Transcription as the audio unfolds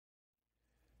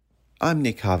I'm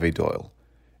Nick Harvey-Doyle,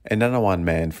 an Ngunnawal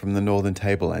man from the northern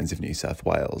tablelands of New South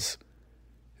Wales.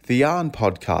 The Yarn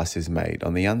podcast is made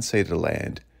on the unceded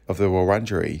land of the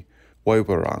Wurundjeri,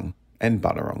 Woiwurrung and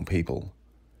Bunurong people.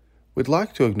 We'd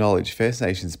like to acknowledge First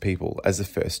Nations people as the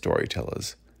first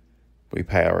storytellers. We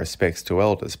pay our respects to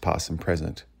elders past and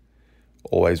present.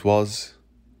 Always was,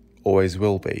 always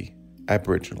will be,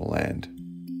 Aboriginal land.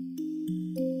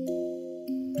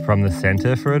 From the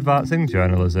Centre for Advancing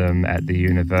Journalism at the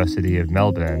University of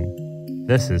Melbourne,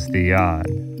 this is The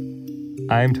Yarn.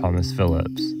 I'm Thomas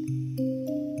Phillips.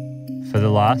 For the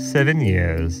last 7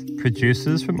 years,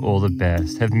 producers from All the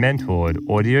Best have mentored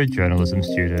audio journalism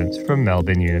students from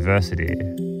Melbourne University.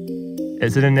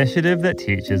 It's an initiative that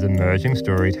teaches emerging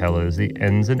storytellers the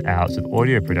ins and outs of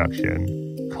audio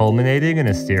production, culminating in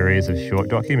a series of short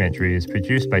documentaries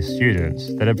produced by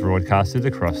students that are broadcasted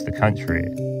across the country.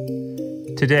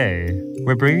 Today,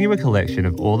 we're bringing you a collection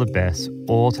of All the Best's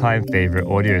all-time favourite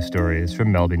audio stories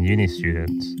from Melbourne Uni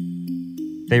students.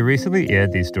 They recently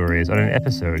aired these stories on an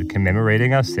episode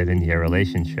commemorating our 7-year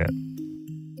relationship.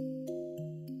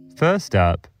 First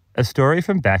up, a story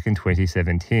from back in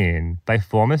 2017 by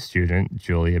former student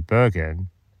Julia Bergen,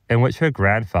 in which her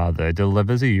grandfather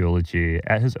delivers a eulogy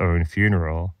at his own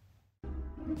funeral.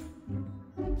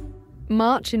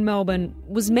 March in Melbourne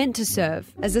was meant to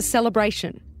serve as a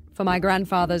celebration for my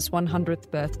grandfather's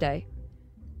 100th birthday.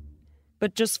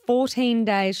 But just 14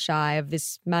 days shy of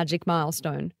this magic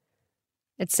milestone,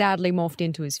 it sadly morphed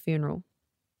into his funeral.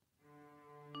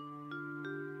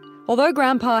 Although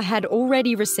Grandpa had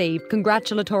already received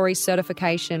congratulatory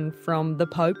certification from the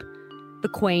Pope, the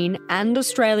Queen and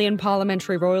Australian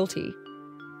parliamentary royalty,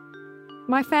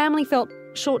 my family felt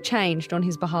shortchanged on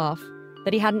his behalf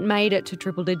that he hadn't made it to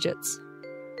triple digits.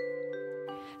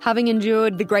 Having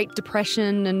endured the Great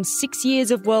Depression and 6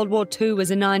 years of World War II as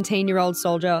a 19-year-old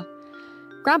soldier,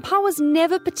 Grandpa was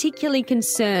never particularly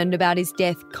concerned about his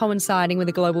death coinciding with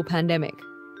a global pandemic.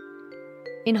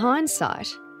 In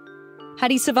hindsight, had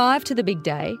he survived to the big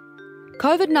day,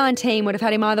 COVID-19 would have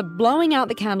had him either blowing out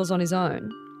the candles on his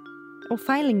own, or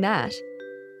failing that,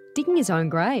 digging his own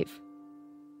grave.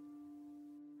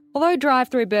 Although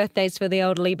drive-through birthdays for the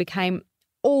elderly became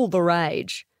all the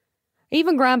rage,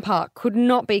 even Grandpa could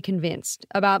not be convinced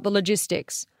about the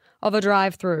logistics of a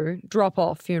drive-through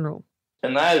drop-off funeral.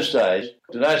 In those days,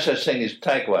 there's no such thing as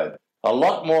takeaway. A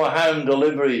lot more home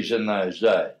deliveries in those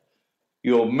days.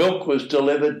 Your milk was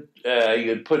delivered,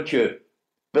 you'd put your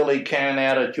billy can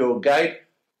out at your gate.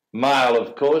 Mail,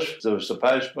 of course, the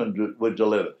postman would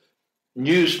deliver.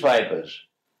 Newspapers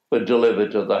were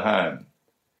delivered to the home.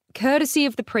 Courtesy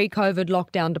of the pre-COVID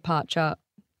lockdown departure,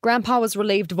 Grandpa was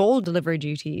relieved of all delivery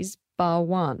duties, bar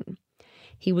one.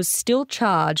 He was still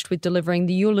charged with delivering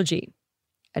the eulogy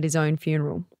at his own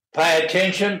funeral. Pay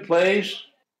attention, please.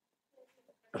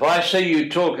 If I see you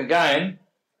talk again,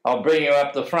 I'll bring you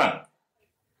up the front.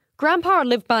 Grandpa had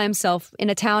lived by himself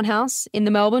in a townhouse in the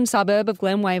Melbourne suburb of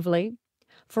Glen Waverley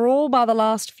for all but the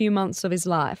last few months of his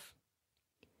life.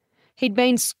 He'd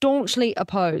been staunchly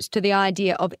opposed to the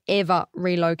idea of ever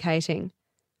relocating,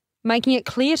 making it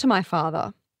clear to my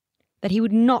father that he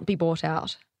would not be bought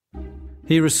out.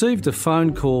 He received a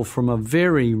phone call from a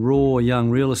very raw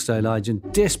young real estate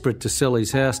agent desperate to sell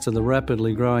his house to the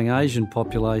rapidly growing Asian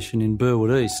population in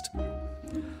Burwood East.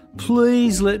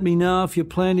 "Please let me know if you're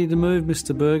planning to move,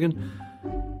 Mr. Bergen."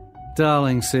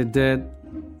 "Darling," said Dad,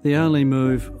 "the only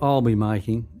move I'll be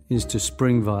making is to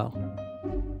Springvale."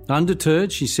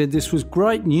 Undeterred, she said this was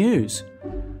great news,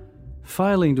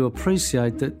 failing to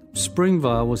appreciate that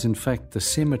Springvale was in fact the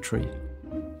cemetery.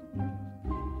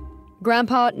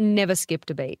 Grandpa never skipped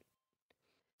a beat.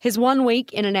 His 1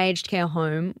 week in an aged care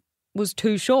home was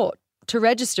too short to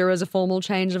register as a formal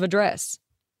change of address.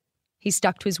 He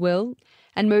stuck to his will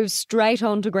and moved straight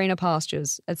on to greener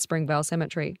pastures at Springvale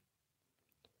Cemetery.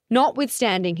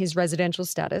 Notwithstanding his residential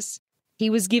status, he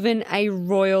was given a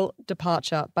royal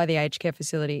departure by the aged care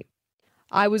facility.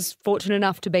 I was fortunate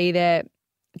enough to be there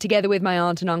together with my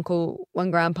aunt and uncle when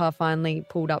Grandpa finally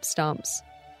pulled up stumps.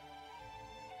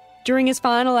 During his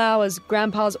final hours,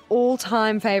 Grandpa's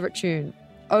all-time favourite tune,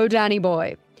 "Oh Danny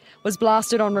Boy," was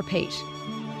blasted on repeat.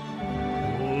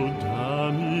 Oh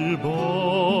Danny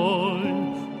Boy,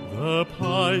 the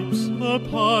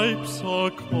pipes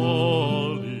are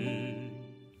calling.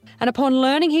 And upon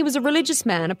learning he was a religious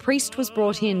man, a priest was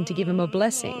brought in to give him a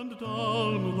blessing. And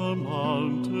down the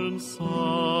mountainside,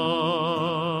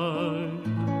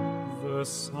 the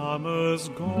summer's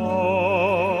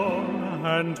gone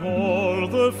and all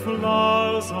the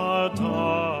flowers are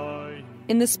dying.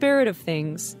 In the spirit of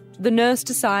things, the nurse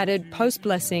decided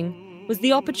post-blessing was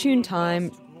the opportune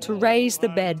time to raise the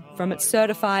bed from its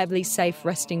certifiably safe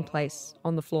resting place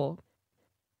on the floor.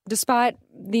 Despite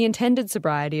the intended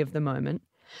sobriety of the moment,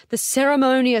 the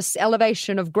ceremonious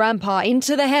elevation of Grandpa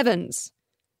into the heavens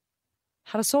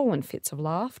had us all in fits of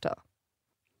laughter.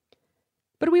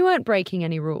 But we weren't breaking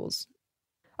any rules.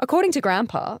 According to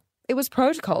Grandpa, it was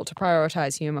protocol to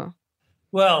prioritise humour.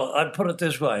 Well, I'd put it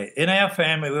this way. In our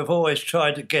family, we've always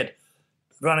tried to get,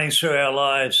 running through our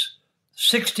lives,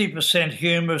 60%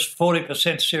 humorous,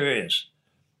 40% serious,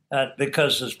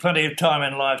 because there's plenty of time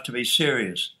in life to be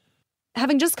serious.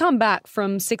 Having just come back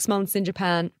from 6 months in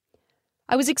Japan,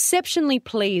 I was exceptionally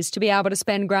pleased to be able to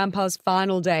spend Grandpa's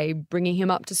final day bringing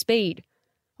him up to speed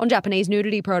on Japanese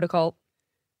nudity protocol.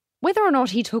 Whether or not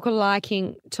he took a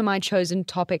liking to my chosen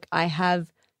topic, I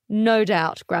have no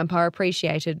doubt Grandpa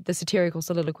appreciated the satirical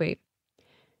soliloquy.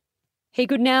 He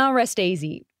could now rest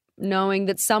easy, knowing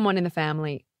that someone in the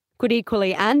family could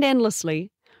equally and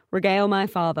endlessly regale my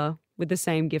father with the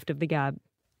same gift of the gab.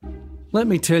 Let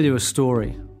me tell you a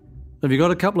story. Have you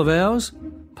got a couple of hours?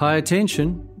 Pay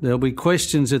attention. There'll be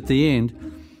questions at the end.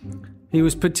 He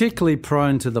was particularly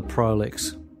prone to the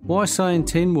prolix. Why say in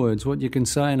 10 words what you can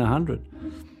say in 100?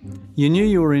 You knew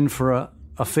you were in for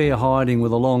a fair hiding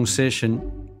with a long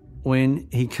session when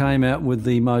he came out with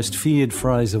the most feared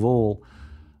phrase of all,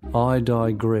 I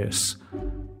digress.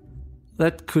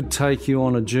 That could take you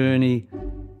on a journey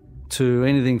to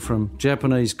anything from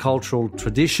Japanese cultural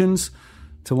traditions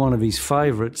to one of his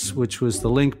favourites, which was the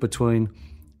link between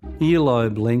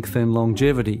earlobe length and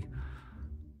longevity.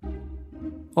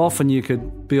 Often you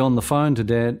could be on the phone to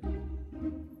Dad,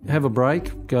 have a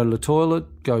break, go to the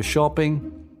toilet, go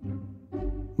shopping,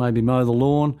 maybe mow the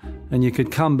lawn, and you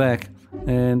could come back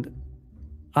and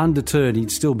undeterred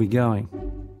he'd still be going.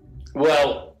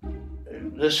 Well,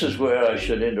 this is where I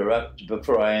should interrupt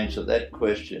before I answer that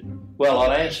question. Well,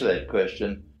 I'll answer that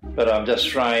question, but I'm just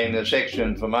throwing this extra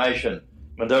information.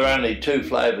 And there are only 2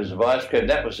 flavours of ice cream.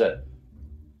 That was it.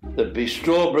 There'd be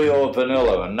strawberry or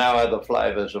vanilla and no other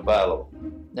flavours available.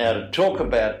 Now, to talk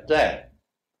about that,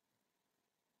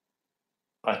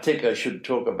 I think I should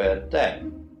talk about that.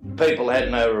 People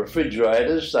had no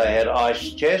refrigerators. They had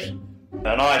ice chests.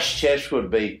 An ice chest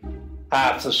would be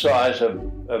half the size of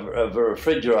a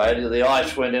refrigerator. The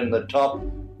ice went in the top,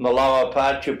 and the lower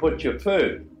part you put your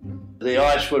food. The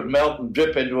ice would melt and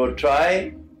drip into a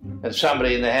tray, and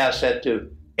somebody in the house had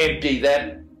to empty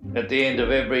that at the end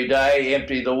of every day,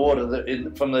 empty the water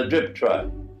from the drip tray.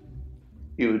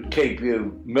 You would keep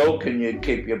your milk and you'd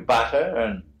keep your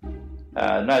butter,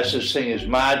 and no such thing as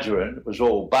margarine. It was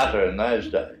all butter in those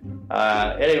days.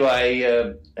 Anyway,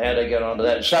 how to get onto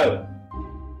that? So,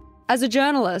 as a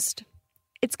journalist,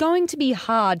 it's going to be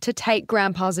hard to take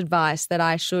Grandpa's advice that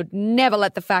I should never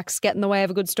let the facts get in the way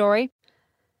of a good story.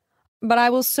 But I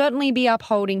will certainly be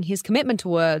upholding his commitment to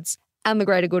words and the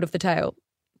greater good of the tale.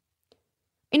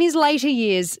 In his later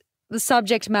years, the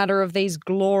subject matter of these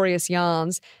glorious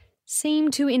yarns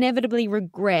seemed to inevitably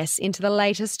regress into the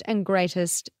latest and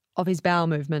greatest of his bowel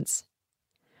movements.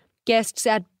 Guests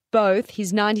at both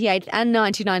his 98th and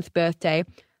 99th birthday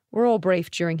were all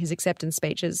briefed during his acceptance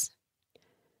speeches.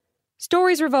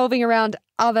 Stories revolving around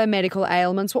other medical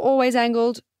ailments were always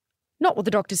angled, not what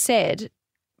the doctor said,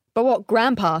 but what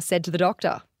Grandpa said to the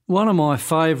doctor. One of my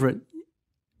favourite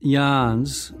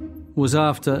yarns was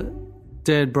after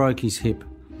Dad broke his hip.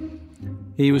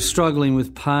 He was struggling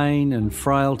with pain and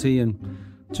frailty and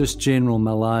just general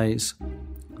malaise.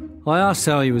 I asked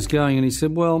how he was going and he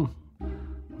said, well,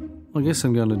 I guess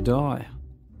I'm going to die.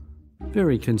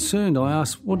 Very concerned, I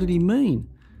asked, what did he mean?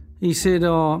 He said,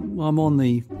 I'm on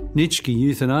the Nitschke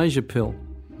euthanasia pill.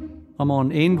 I'm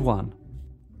on end 1.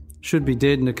 Should be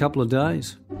dead in a couple of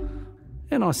days.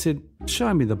 And I said,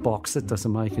 show me the box, that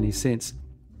doesn't make any sense.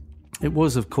 It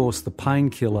was, of course, the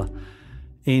painkiller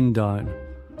Endone.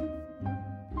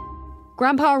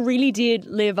 Grandpa really did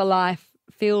live a life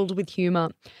filled with humour,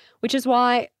 which is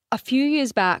why a few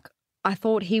years back I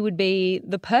thought he would be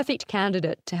the perfect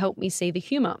candidate to help me see the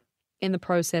humour in the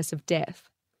process of death.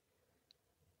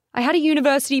 I had a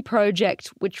university project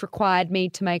which required me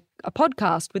to make a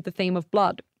podcast with the theme of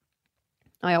blood.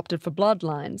 I opted for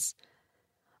Bloodlines.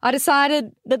 I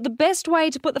decided that the best way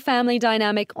to put the family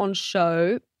dynamic on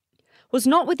show was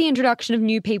not with the introduction of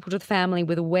new people to the family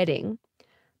with a wedding,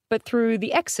 but through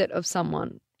the exit of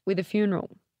someone with a funeral.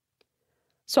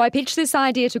 So I pitched this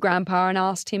idea to Grandpa and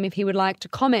asked him if he would like to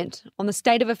comment on the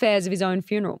state of affairs of his own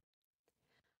funeral.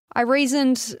 I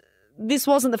reasoned this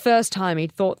wasn't the first time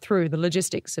he'd thought through the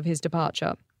logistics of his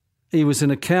departure. He was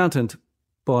an accountant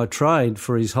by trade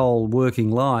for his whole working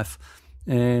life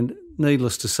and,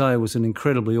 needless to say, was an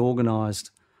incredibly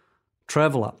organised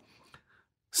traveller.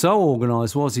 So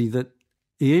organised was he that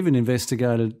he even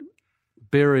investigated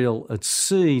burial at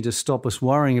sea to stop us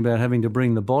worrying about having to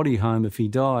bring the body home if he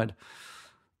died.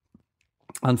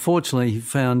 Unfortunately, he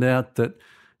found out that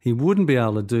he wouldn't be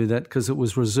able to do that because it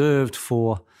was reserved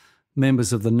for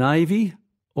members of the Navy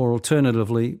or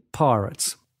alternatively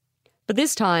pirates. But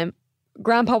this time,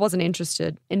 Grandpa wasn't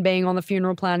interested in being on the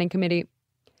funeral planning committee.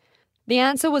 The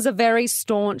answer was a very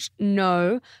staunch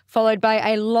no, followed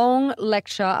by a long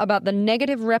lecture about the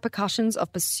negative repercussions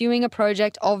of pursuing a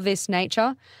project of this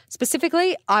nature.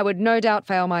 Specifically, I would no doubt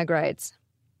fail my grades.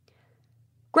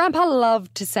 Grandpa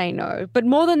loved to say no, but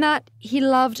more than that, he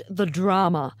loved the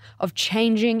drama of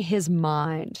changing his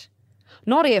mind.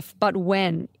 Not if, but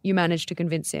when you managed to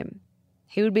convince him.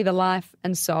 He would be the life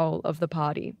and soul of the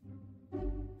party.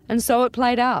 And so it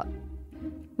played out.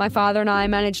 My father and I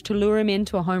managed to lure him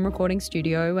into a home recording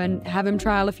studio and have him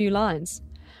trial a few lines,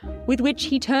 with which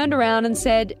he turned around and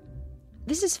said,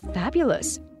 "This is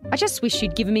fabulous. I just wish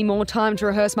you'd given me more time to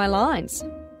rehearse my lines."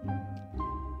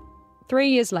 3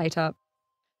 years later,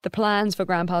 the plans for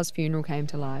Grandpa's funeral came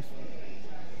to life.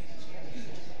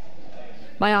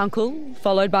 My uncle,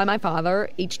 followed by my father,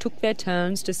 each took their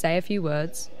turns to say a few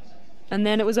words, and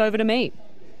then it was over to me.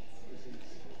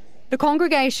 The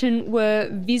congregation were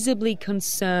visibly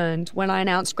concerned when I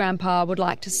announced Grandpa would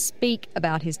like to speak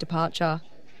about his departure.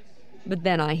 But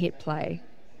then I hit play.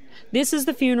 This is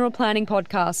the funeral planning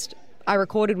podcast I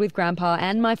recorded with Grandpa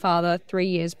and my father 3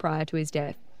 years prior to his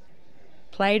death.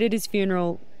 Played at his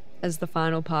funeral as the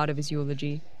final part of his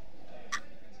eulogy.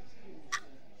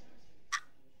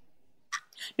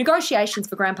 Negotiations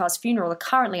for Grandpa's funeral are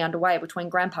currently underway between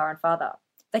Grandpa and Father.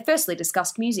 They firstly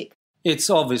discussed music.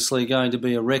 It's obviously going to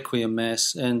be a requiem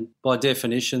mass, and by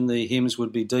definition, the hymns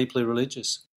would be deeply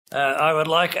religious. I would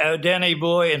like "Oh Danny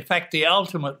Boy." In fact, the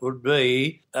ultimate would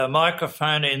be a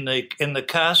microphone in the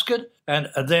casket,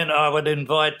 and then I would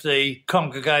invite the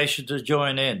congregation to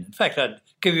join in. In fact, I'd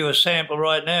give you a sample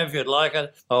right now if you'd like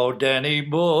it. "Oh Danny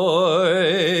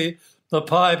Boy, the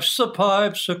pipes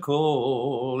are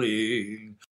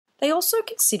calling." They also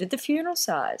considered the funeral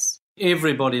size.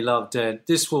 Everybody loved Dad.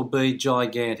 This will be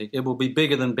gigantic. It will be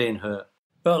bigger than Ben-Hur.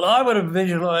 Well, I would have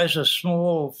visualised a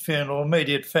small funeral,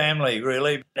 immediate family,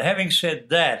 really. Having said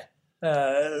that,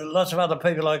 lots of other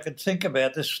people I could think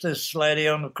about. This lady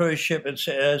on the cruise ship in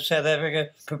South Africa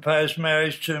proposed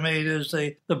marriage to me. There's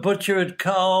the butcher at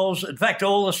Coles. In fact,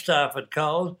 all the staff at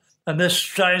Coles. And this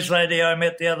strange lady I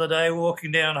met the other day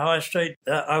walking down High Street.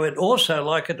 I would also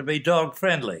like it to be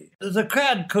dog-friendly. The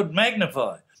crowd could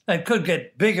magnify. It could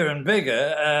get bigger and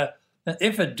bigger.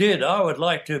 If it did, I would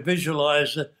like to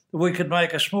visualise that we could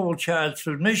make a small charge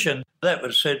for admission. That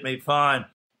would suit me fine.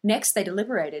 Next, they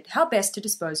deliberated how best to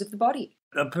dispose of the body.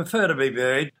 I prefer to be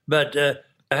buried, but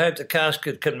I hope the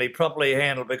casket can be properly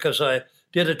handled, because I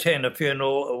did attend a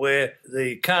funeral where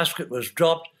the casket was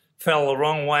dropped, fell the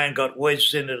wrong way and got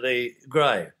wedged into the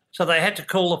grave. So they had to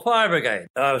call the fire brigade.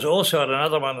 I was also at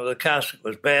another one where the casket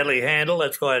was badly handled.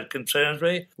 That's why it concerns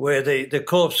me, where the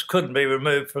corpse couldn't be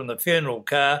removed from the funeral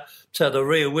car, so the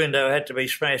rear window had to be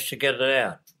smashed to get it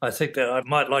out. I think that I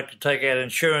might like to take out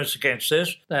insurance against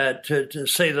this to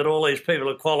see that all these people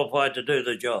are qualified to do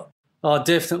the job. Oh,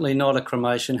 definitely not a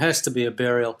cremation. Has to be a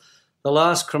burial. The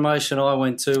last cremation I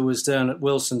went to was down at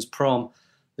Wilson's Prom.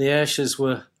 The ashes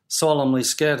were solemnly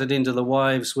scattered into the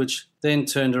waves, which then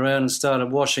turned around and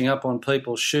started washing up on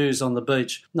people's shoes on the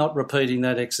beach. Not repeating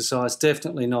that exercise,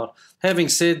 definitely not. Having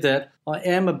said that, I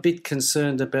am a bit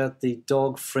concerned about the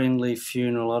dog-friendly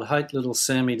funeral. I'd hate little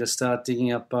Sammy to start digging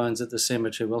up bones at the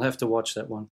cemetery. We'll have to watch that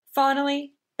one.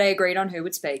 Finally, they agreed on who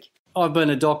would speak. I've been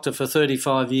a doctor for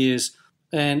 35 years,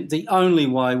 and the only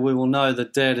way we will know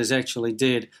that Dad is actually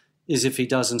dead is if he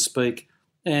doesn't speak.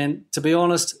 And to be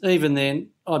honest, even then,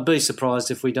 I'd be surprised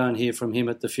if we don't hear from him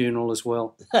at the funeral as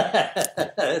well.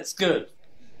 That's good.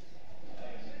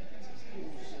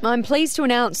 I'm pleased to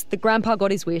announce that Grandpa got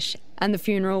his wish and the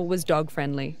funeral was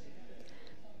dog-friendly.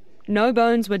 No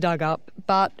bones were dug up,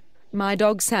 but my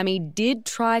dog Sammy did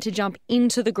try to jump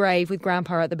into the grave with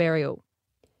Grandpa at the burial.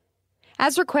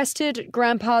 As requested,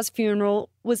 Grandpa's funeral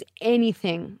was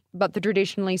anything but the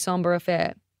traditionally sombre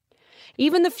affair.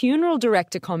 Even the funeral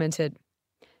director commented,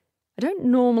 "I don't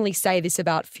normally say this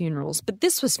about funerals, but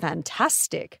this was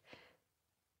fantastic."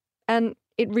 And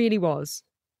it really was.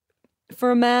 For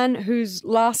a man whose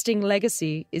lasting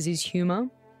legacy is his humour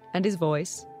and his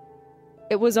voice,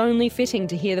 it was only fitting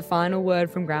to hear the final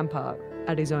word from Grandpa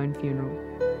at his own funeral.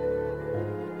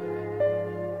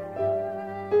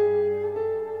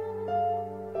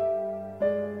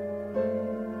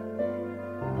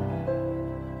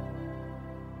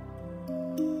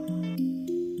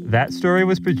 That story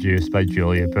was produced by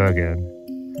Julia Bergen.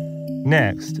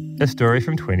 Next, a story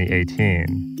from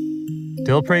 2018.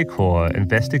 Dilpreet Kaur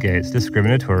investigates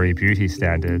discriminatory beauty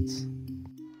standards.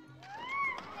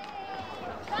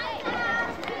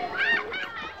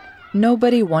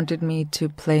 Nobody wanted me to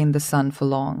play in the sun for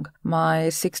long. My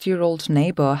 60-year-old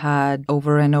neighbor had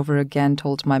over and over again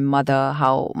told my mother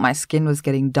how my skin was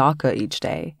getting darker each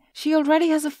day. She already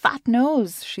has a fat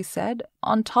nose, she said.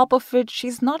 On top of it,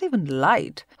 she's not even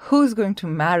light. Who's going to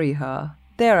marry her?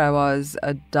 There I was,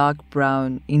 a dark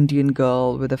brown Indian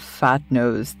girl with a fat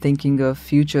nose, thinking of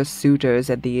future suitors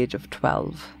at the age of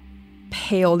 12.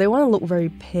 Pale. They want to look very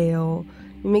pale.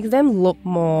 It makes them look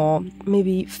more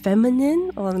maybe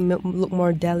feminine or look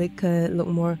more delicate, look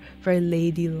more very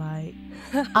ladylike.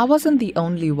 I wasn't the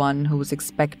only one who was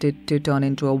expected to turn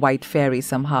into a white fairy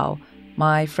somehow.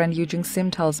 My friend Yu Jing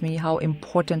Sim tells me how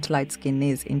important light skin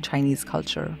is in Chinese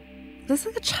culture. There's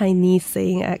like a Chinese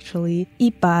saying actually,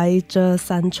 一白遮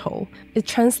三丑. It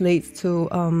translates to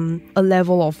a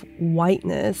level of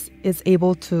whiteness is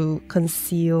able to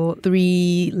conceal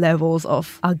 3 levels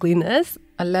of ugliness.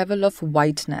 A level of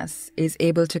whiteness is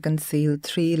able to conceal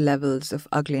 3 levels of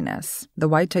ugliness. The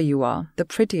whiter you are, the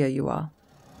prettier you are.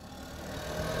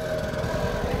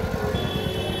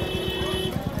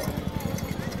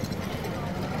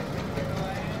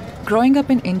 Growing up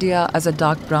in India as a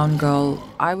dark brown girl,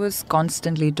 I was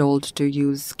constantly told to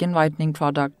use skin whitening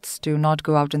products, to not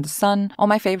go out in the sun, or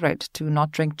my favorite, to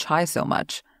not drink chai so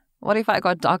much. What if I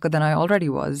got darker than I already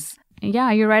was?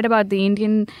 Yeah, you're right about the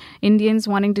Indians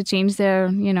wanting to change their,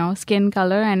 skin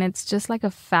color, and it's just like a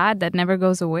fad that never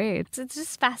goes away. It's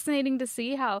just fascinating to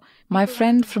see how... My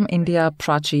friend from India,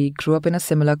 Prachi, grew up in a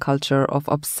similar culture of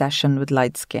obsession with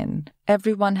light skin.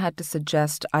 Everyone had to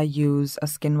suggest I use a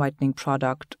skin whitening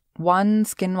product. One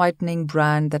skin whitening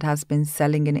brand that has been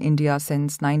selling in India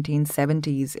since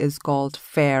 1970s is called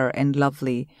Fair and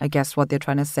Lovely. I guess what they're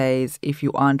trying to say is if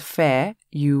you aren't fair,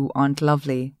 you aren't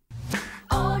lovely.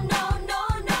 Oh no,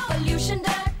 no, no, pollution,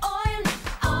 dirt, oil.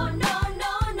 Oh no,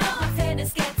 my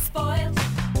fairness gets spoiled.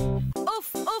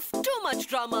 Oof, too much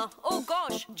drama. Oh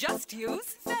gosh, just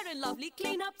use Fair and Lovely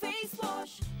clean up face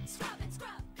wash. Scrub and scrub.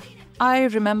 I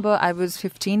remember I was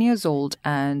 15 years old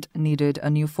and needed a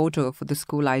new photo for the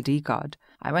school ID card.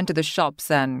 I went to the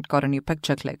shops and got a new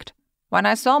picture clicked. When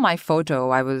I saw my photo,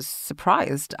 I was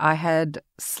surprised. I had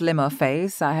slimmer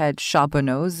face, I had sharper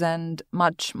nose, and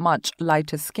much, much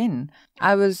lighter skin.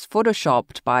 I was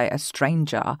photoshopped by a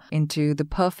stranger into the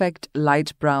perfect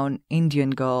light brown Indian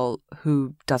girl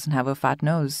who doesn't have a fat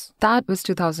nose. That was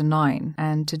 2009,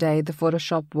 and today the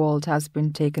Photoshop world has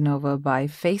been taken over by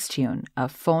Facetune, a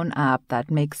phone app that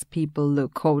makes people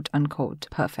look quote-unquote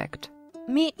perfect.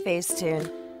 Meet Facetune.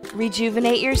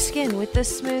 Rejuvenate your skin with the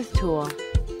Smooth tool.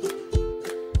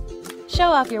 Show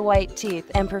off your white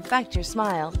teeth and perfect your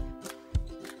smile.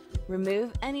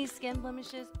 Remove any skin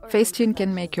blemishes. Facetune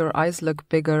can make your eyes look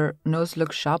bigger, nose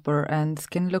look sharper, and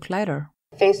skin look lighter.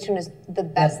 Facetune is the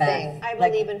best thing. I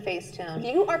believe in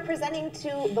Facetune. You are presenting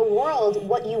to the world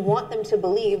what you want them to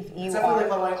believe you it's are. Definitely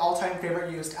one of my all-time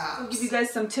favorite used apps. I'll give you guys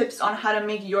some tips on how to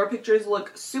make your pictures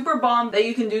look super bomb that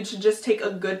you can do to just take a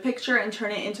good picture and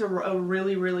turn it into a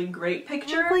really, really great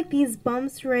picture. I have like these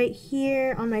bumps right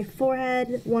here on my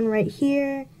forehead, one right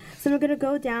here. So I'm going to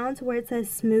go down to where it says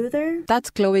smoother.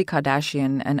 That's Khloe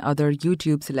Kardashian and other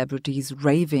YouTube celebrities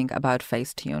raving about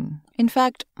Facetune. In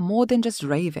fact, more than just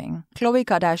raving, Khloe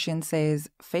Kardashian says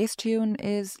Facetune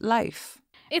is life.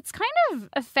 It's kind of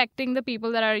affecting the people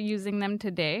that are using them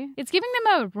today. It's giving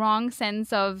them a wrong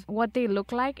sense of what they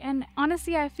look like. And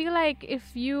honestly, I feel like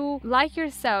if you like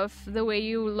yourself the way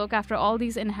you look after all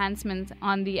these enhancements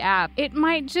on the app, it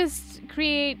might just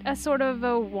create a sort of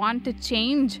a want to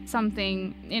change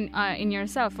something in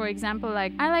yourself. For example,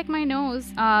 like I like my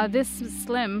nose this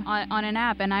slim on an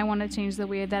app, and I want to change the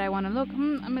way that I want to look.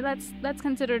 I mean, let's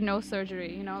consider nose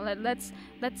surgery. You know, let's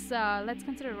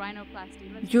consider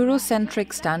rhinoplasty.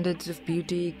 Eurocentric standards of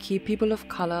beauty keep people of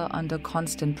color under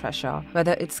constant pressure,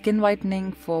 whether it's skin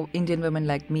whitening for Indian women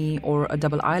like me or a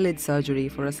double eyelid surgery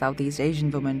for a Southeast Asian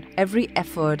woman. Every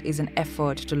effort is an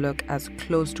effort to look as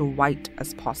close to white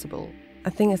as possible. I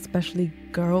think especially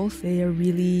girls, they're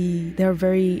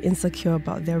very insecure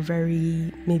about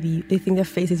maybe they think their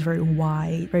face is very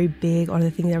wide, very big, or they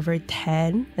think they're very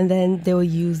tan. And then they will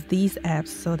use these apps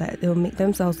so that they'll make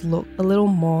themselves look a little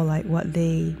more like what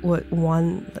they would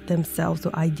want themselves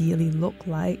to ideally look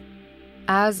like.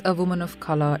 As a woman of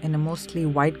color in a mostly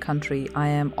white country, I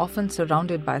am often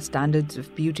surrounded by standards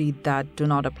of beauty that do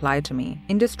not apply to me.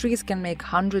 Industries can make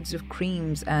hundreds of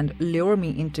creams and lure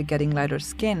me into getting lighter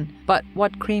skin, but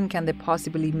what cream can they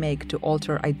possibly make to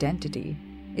alter identity?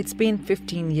 It's been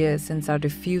 15 years since I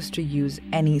refused to use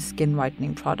any skin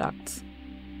whitening products.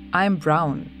 I'm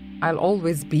brown. I'll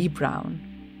always be brown.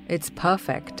 It's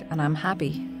perfect and I'm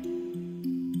happy.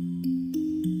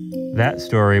 That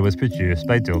story was produced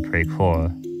by Dilpreet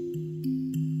Kaur.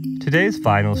 Today's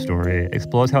final story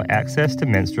explores how access to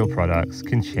menstrual products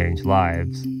can change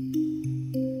lives.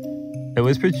 It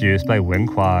was produced by Wing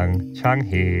Kwang, Chang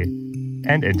He,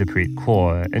 and Dilpreet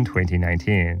Kaur in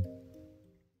 2019.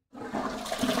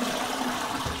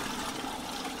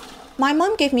 My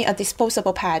mom gave me a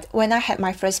disposable pad when I had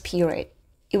my first period.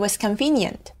 It was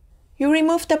convenient. You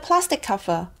remove the plastic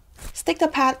cover, stick the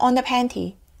pad on the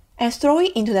panty, and throw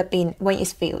it into the bin when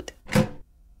it's filled.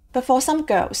 But for some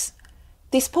girls,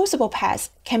 disposable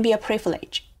pads can be a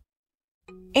privilege.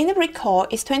 Dilpreet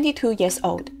Kaur is 22 years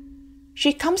old.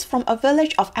 She comes from a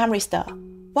village of Amritsar,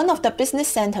 one of the business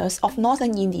centers of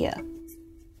northern India.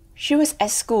 She was at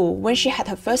school when she had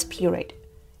her first period,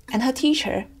 and her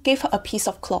teacher gave her a piece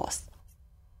of cloth.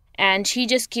 And she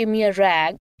just gave me a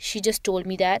rag. She just told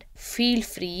me that, feel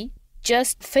free,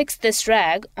 just fix this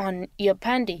rag on your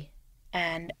panty.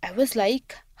 And I was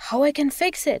like, how I can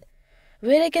fix it?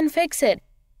 Where I can fix it?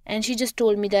 And she just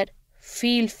told me that,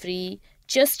 feel free,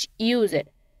 just use it.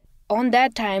 On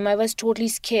that time, I was totally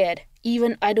scared.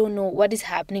 Even I don't know what is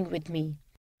happening with me.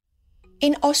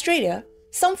 In Australia,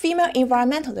 some female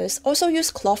environmentalists also use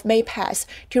cloth-made pads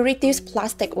to reduce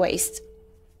plastic waste.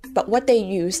 But what they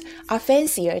use are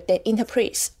fancier than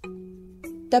Dilpreet's.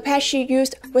 The pad she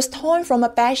used was torn from a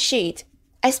bed sheet,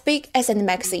 as big as a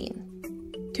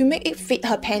magazine. To make it fit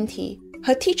her panty,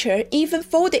 her teacher even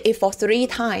folded it for 3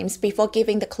 times before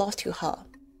giving the cloth to her.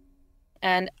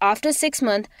 And after 6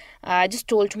 months, I just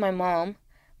told to my mom,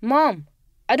 Mom,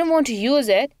 I don't want to use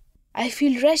it. I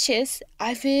feel rashes,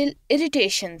 I feel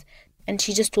irritations. And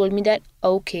she just told me that,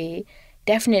 okay,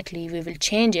 definitely we will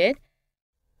change it.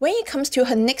 When it comes to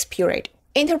her next period,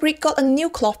 Dilpreet got a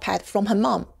new cloth pad from her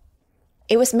mom.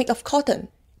 It was made of cotton,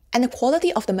 and the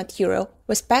quality of the material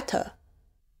was better.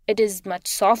 It is much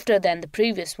softer than the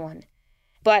previous one.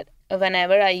 But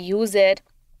whenever I use it,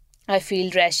 I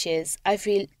feel rashes, I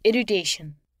feel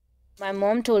irritation. My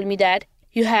mom told me that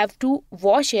you have to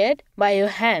wash it by your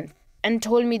hand and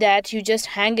told me that you just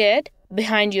hang it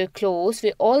behind your clothes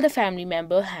where all the family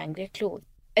members hang their clothes.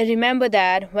 I remember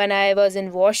that when I was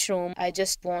in washroom, I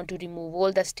just want to remove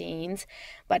all the stains,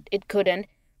 but it couldn't.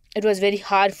 It was very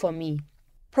hard for me.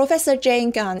 Professor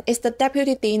Jane Gunn is the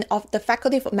Deputy Dean of the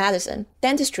Faculty of Medicine,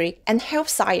 Dentistry and Health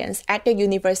Science at the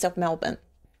University of Melbourne.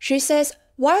 She says,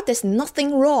 while there's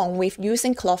nothing wrong with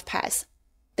using cloth pads,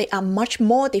 they are much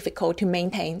more difficult to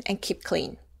maintain and keep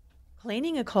clean.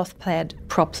 Cleaning a cloth pad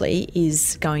properly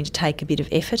is going to take a bit of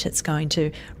effort. It's going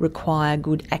to require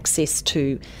good access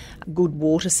to good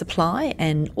water supply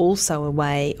and also a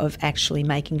way of actually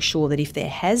making sure that if there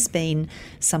has been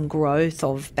some growth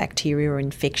of bacteria or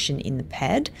infection in the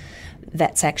pad,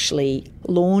 that's actually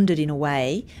laundered in a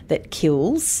way that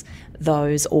kills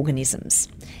those organisms.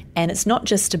 And it's not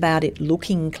just about it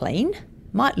looking clean.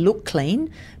 Might look clean,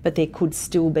 but there could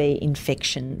still be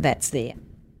infection that's there.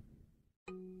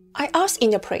 I asked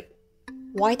Dilpreet,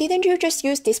 why didn't you just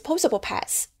use disposable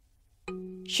pads?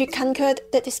 She concurred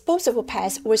that disposable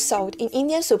pads were sold in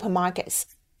Indian supermarkets,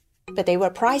 but they were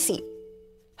pricey.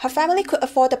 Her family could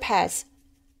afford the pads,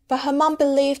 but her mom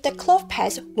believed that cloth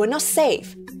pads were not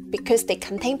safe because they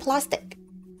contain plastic.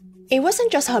 It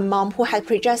wasn't just her mom who had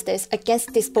prejudices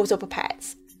against disposable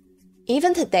pads.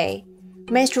 Even today,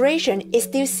 menstruation is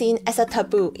still seen as a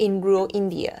taboo in rural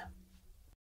India.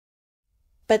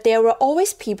 But there were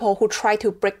always people who tried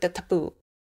to break the taboo.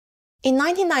 In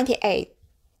 1998,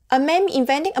 a man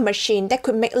invented a machine that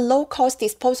could make low-cost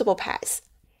disposable pads.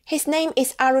 His name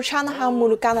is Aruchanaham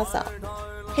Muruganathan.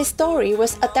 His story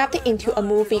was adapted into a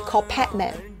movie called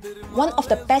Padman, one of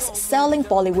the best-selling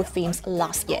Bollywood films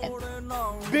last year.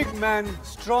 Big man,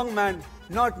 strong man,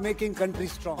 not making country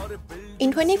strong.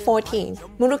 In 2014,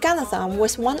 Muruganathan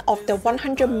was one of the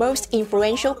 100 most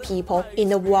influential people in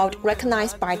the world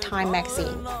recognized by Time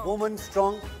magazine. Woman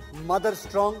strong, mother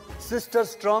strong, sister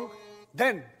strong,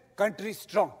 then country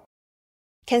strong.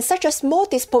 Can such a small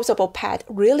disposable pad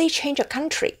really change a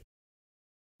country?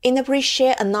 Dilpreet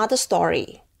shared another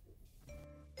story.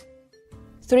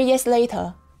 3 years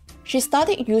later, she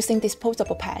started using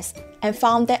disposable pads and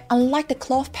found that unlike the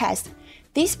cloth pads,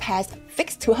 these pads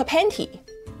fixed to her panty.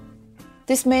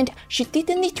 This meant she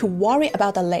didn't need to worry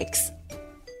about the legs,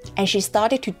 and she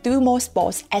started to do more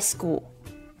sports at school.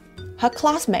 Her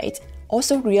classmates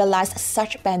also realized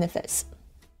such benefits.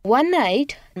 One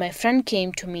night, my friend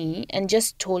came to me and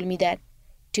just told me that,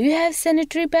 do you have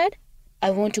sanitary pad?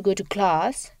 I want to go to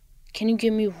class. Can you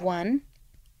give me one?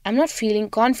 I'm not feeling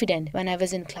confident when I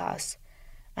was in class.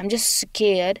 I'm just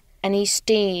scared any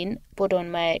stain put on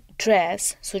my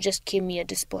dress, so just give me a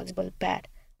disposable pad.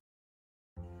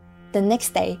 The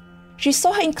next day, she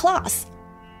saw her in class.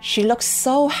 She looked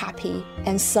so happy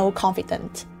and so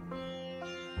confident.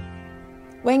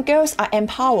 When girls are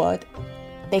empowered,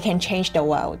 they can change the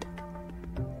world.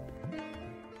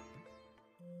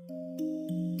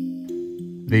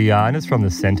 The yarn is from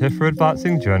the Centre for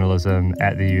Advancing Journalism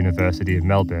at the University of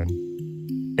Melbourne.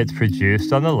 It's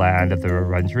produced on the land of the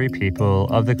Wurundjeri people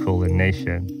of the Kulin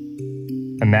Nation.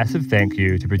 A massive thank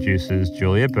you to producers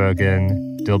Julia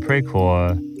Bergen, Dilpre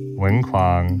Kaur, Wing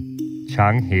Kwang,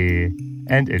 Chang He,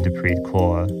 and Interpreet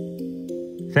Kaur.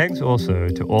 Thanks also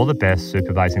to all the best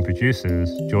supervising producers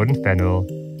Jordan Fennell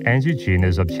and Eugenia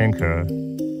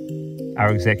Zobchenko.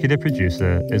 Our executive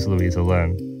producer is Louisa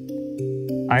Lim.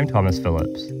 I'm Thomas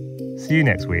Phillips. See you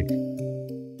next week.